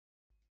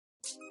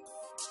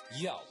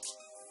Yo.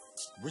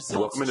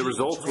 Welcome into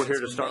Results. We're here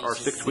to start our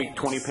 6-week,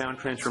 20-pound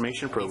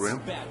transformation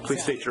program.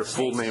 Please state your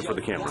full name for the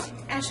camera.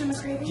 Asha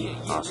Bandoo.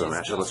 Awesome,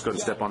 Asha. Let's go and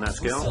step on that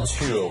scale.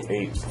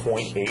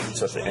 208.8.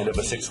 So at the end of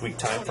a 6-week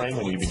time frame,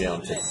 we need to be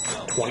down to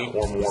 20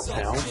 or more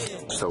pounds.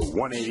 So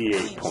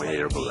 188.8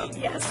 or below.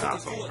 Yes.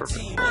 Awesome,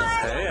 perfect.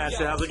 Hey,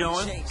 Asha, how's it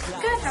going?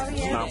 Good, how are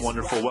you?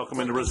 Wonderful. Welcome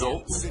into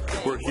Results.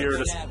 We're here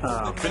to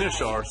finish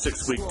our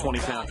 6-week,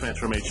 20-pound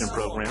transformation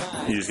program.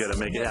 You just got to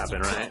make it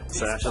happen, right?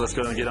 So, Asha, let's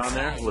go and get on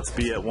there. Let's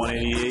be at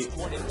 188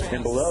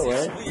 and below,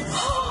 right?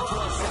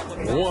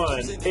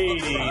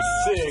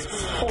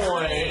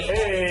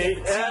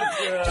 186.8.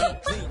 Asha,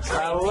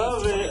 I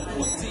love it.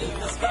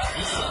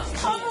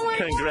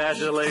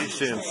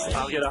 Congratulations.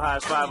 I'll get a high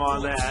five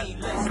on that.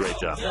 Great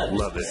job.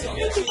 Love it.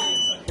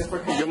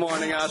 Good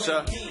morning,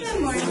 Asha.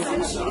 Good morning.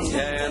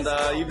 And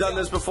you've done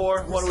this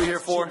before. What are we here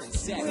for?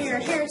 We are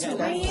here to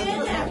weigh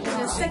in after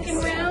the second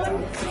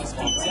round.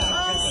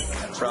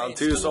 Round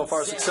 2 so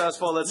far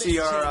successful. Let's see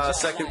our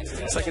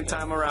second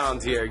time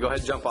around here. Go ahead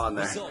and jump on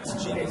there.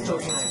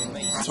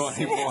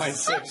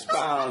 20.6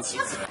 pounds.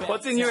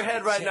 What's in your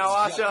head right now,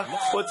 Asha?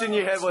 What's in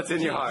your head? What's in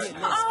your heart?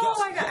 Oh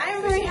my God,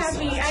 I'm very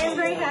happy. I am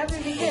very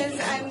happy because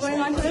I'm going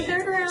on to the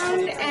third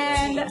round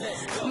and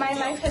my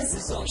life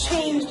has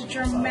changed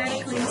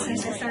dramatically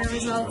since I started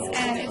Results,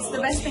 and it's the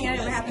best thing that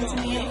ever happened to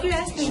me. And if you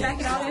asked me back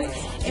in August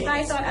if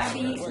I thought I'd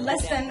be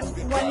less than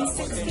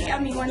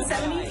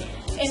 170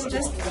 in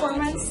just 4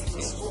 months,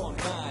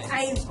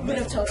 I would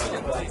have told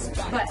you.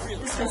 But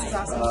this place is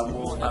awesome.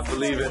 I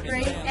believe it.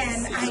 Great,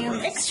 and I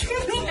am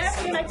extremely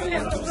happy, and I couldn't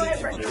have to go at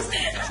breakfast.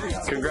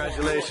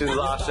 Congratulations,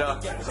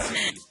 Asha.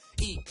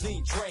 Eat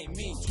clean, train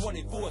me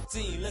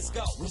 2014. Let's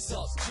go.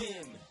 Results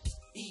gym.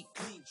 Eat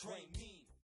clean, train me.